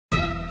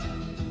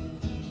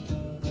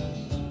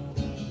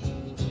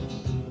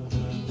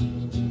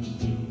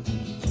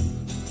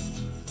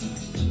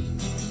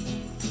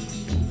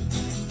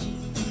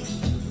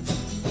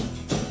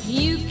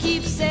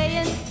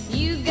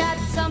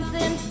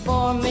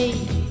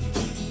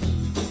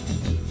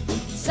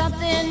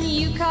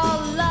you call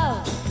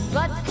love,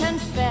 but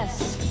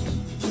confess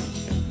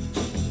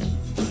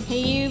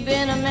you've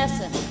been a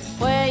messin'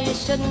 where you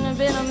shouldn't have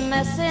been a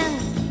messin',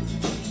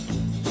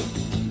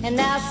 and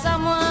now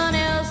someone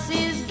else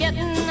is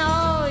getting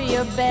all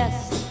your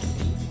best.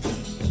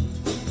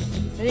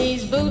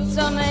 These boots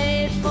are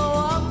made for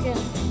walking,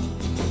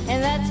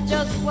 and that's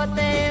just what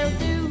they'll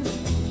do.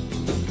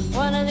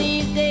 One of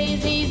these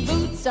days these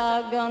boots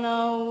are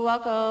gonna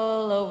walk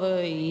all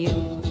over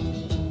you.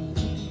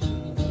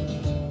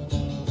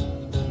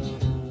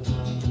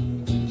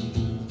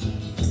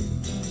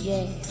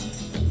 Yeah.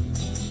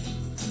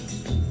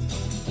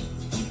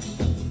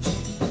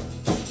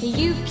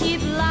 You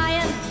keep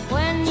lying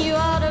when you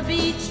ought to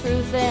be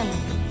truthin',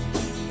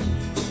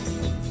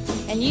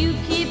 and you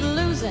keep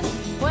losing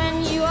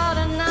when you ought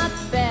to not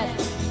bet.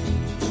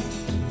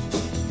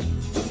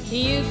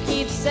 You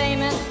keep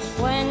saying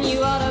when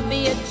you ought to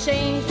be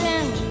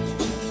a-changin'.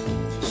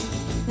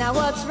 Now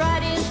what's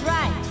right is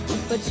right,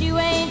 but you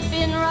ain't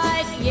been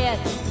right yet.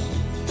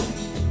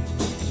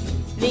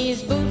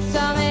 These boots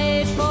are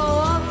made for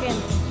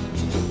walking,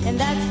 and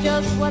that's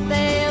just what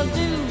they'll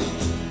do.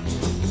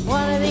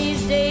 One of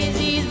these days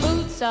these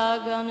boots are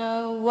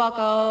gonna walk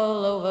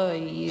all over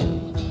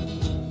you.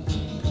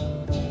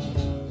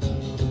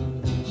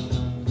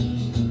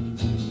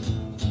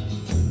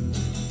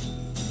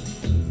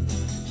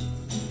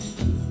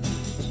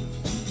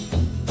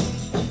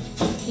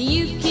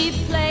 You keep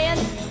playing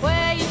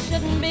where you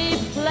shouldn't be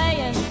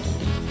playing,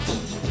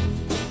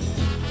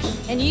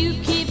 and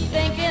you keep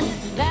thinking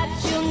that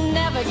you'll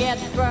never get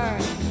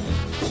burned.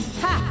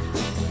 Ha!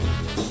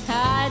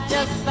 I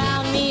just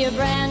found me a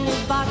brand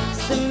new box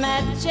of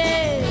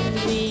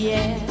matches,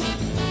 yeah.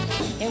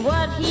 And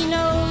what he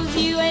knows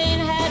you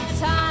ain't had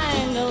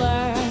time to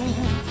learn.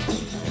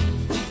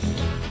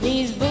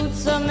 These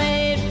boots are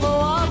made for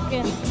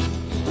walking,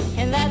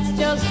 and that's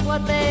just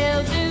what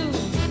they'll do.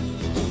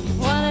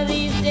 One of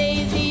these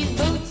days these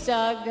boots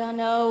are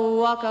gonna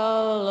walk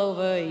all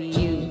over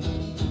you.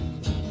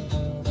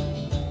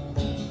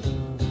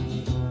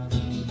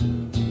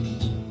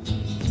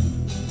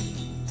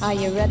 Are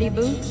you ready,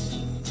 Boots?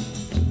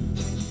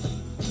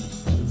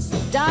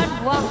 Start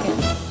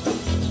walking.